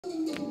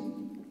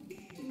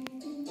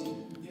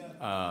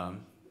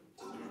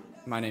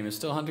My name is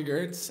still Hunter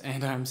Gertz,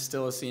 and I'm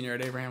still a senior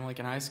at Abraham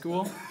Lincoln High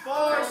School.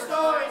 4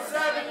 stories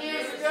 7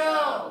 years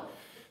ago!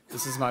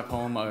 This is my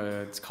poem.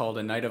 It's called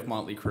A Night of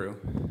Motley Crue.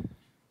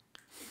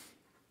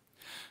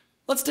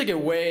 Let's take it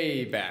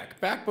way back.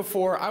 Back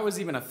before I was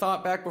even a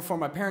thought, back before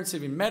my parents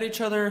even met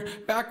each other,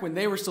 back when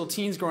they were still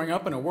teens growing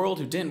up in a world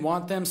who didn't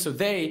want them, so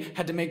they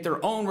had to make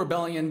their own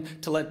rebellion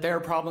to let their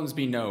problems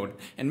be known.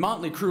 And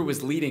Motley Crue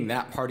was leading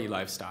that party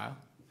lifestyle.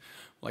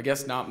 Well, I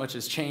guess not much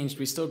has changed.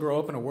 We still grow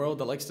up in a world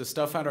that likes to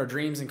stuff out our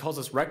dreams and calls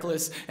us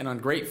reckless and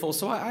ungrateful,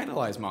 so I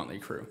idolize Motley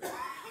Crue.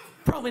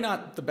 Probably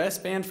not the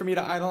best band for me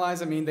to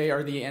idolize. I mean, they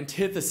are the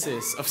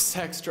antithesis of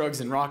sex, drugs,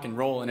 and rock and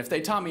roll. And if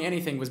they taught me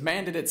anything, was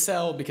man did it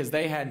sell because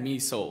they had me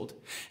sold.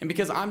 And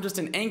because I'm just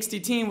an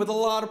angsty teen with a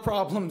lot of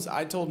problems,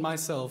 I told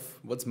myself,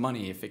 what's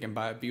money if it can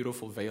buy a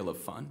beautiful veil of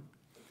fun?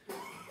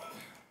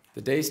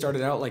 The day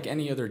started out like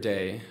any other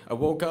day. I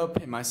woke up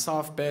in my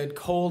soft bed,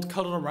 cold,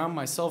 cuddled around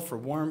myself for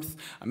warmth.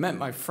 I met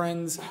my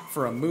friends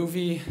for a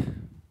movie.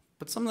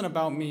 But something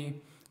about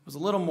me was a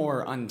little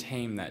more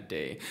untamed that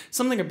day.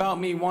 Something about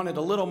me wanted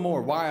a little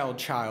more wild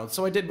child,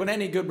 so I did what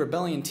any good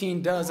rebellion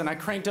teen does, and I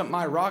cranked up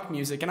my rock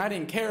music, and I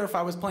didn't care if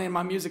I was playing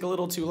my music a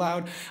little too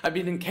loud. I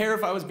didn't care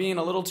if I was being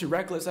a little too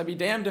reckless. I'd be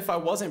damned if I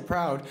wasn't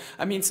proud.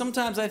 I mean,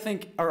 sometimes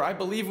I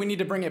believe we need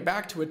to bring it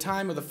back to a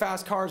time of the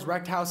fast cars,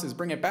 wrecked houses,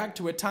 bring it back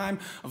to a time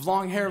of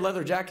long hair,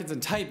 leather jackets,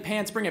 and tight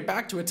pants, bring it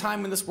back to a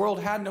time when this world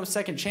had no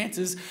second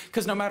chances,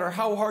 because no matter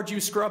how hard you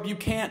scrub, you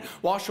can't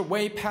wash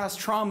away past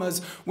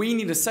traumas. We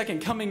need a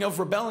second coming of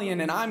rebellion,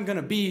 and I'm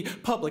gonna be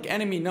public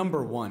enemy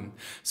number one.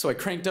 So I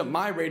cranked up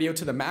my radio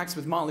to the max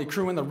with Motley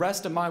Crue and the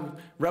rest of my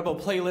rebel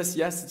playlist.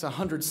 Yes, it's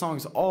 100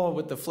 songs, all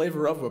with the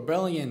flavor of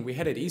rebellion. We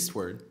headed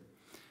eastward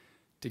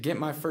to get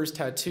my first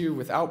tattoo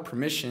without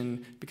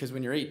permission, because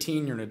when you're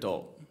 18, you're an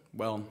adult.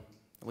 Well,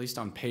 at least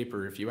on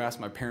paper. If you ask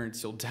my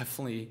parents, you'll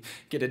definitely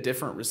get a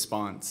different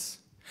response.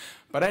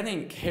 But I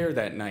didn't care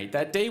that night.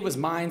 That day was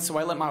mine, so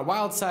I let my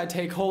wild side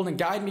take hold and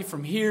guide me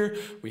from here.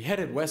 We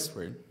headed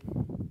westward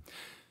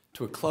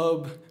to a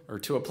club, or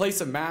to a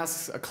place of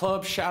masks, a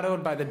club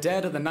shadowed by the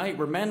dead of the night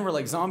where men were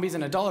like zombies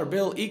and a dollar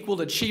bill equaled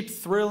a cheap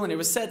thrill, and it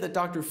was said that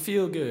Dr.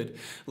 Feelgood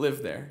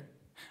lived there.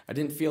 I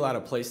didn't feel out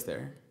of place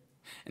there.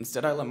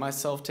 Instead, I let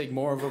myself take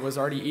more of what was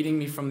already eating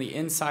me from the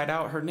inside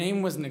out. Her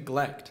name was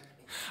neglect.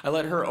 I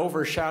let her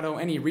overshadow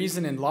any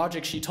reason and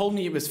logic. She told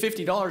me it was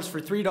 $50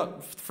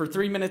 for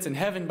 3 minutes in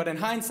heaven, but in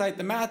hindsight,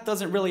 the math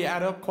doesn't really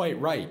add up quite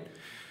right.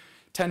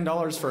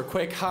 $10 for a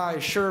quick high,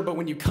 sure, but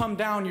when you come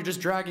down, you're just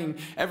dragging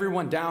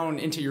everyone down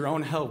into your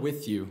own hell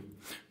with you.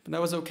 But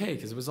that was okay,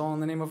 because it was all in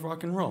the name of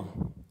rock and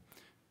roll.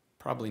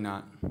 Probably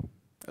not.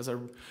 As I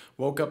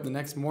woke up the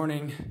next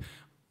morning,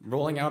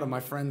 rolling out of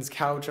my friend's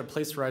couch, a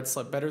place where I'd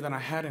slept better than I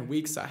had in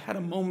weeks, I had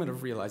a moment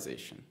of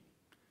realization.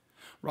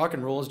 Rock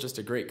and roll is just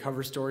a great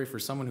cover story for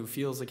someone who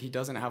feels like he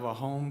doesn't have a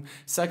home.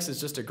 Sex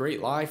is just a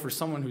great lie for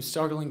someone who's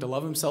struggling to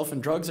love himself,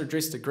 and drugs are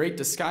just a great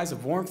disguise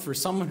of warmth for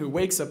someone who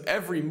wakes up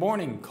every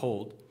morning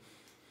cold.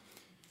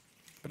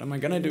 But am I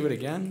gonna do it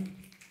again?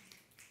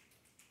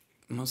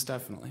 Most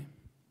definitely.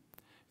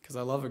 Because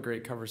I love a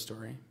great cover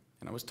story,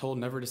 and I was told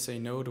never to say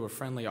no to a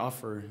friendly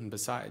offer, and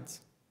besides,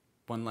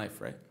 one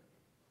life, right?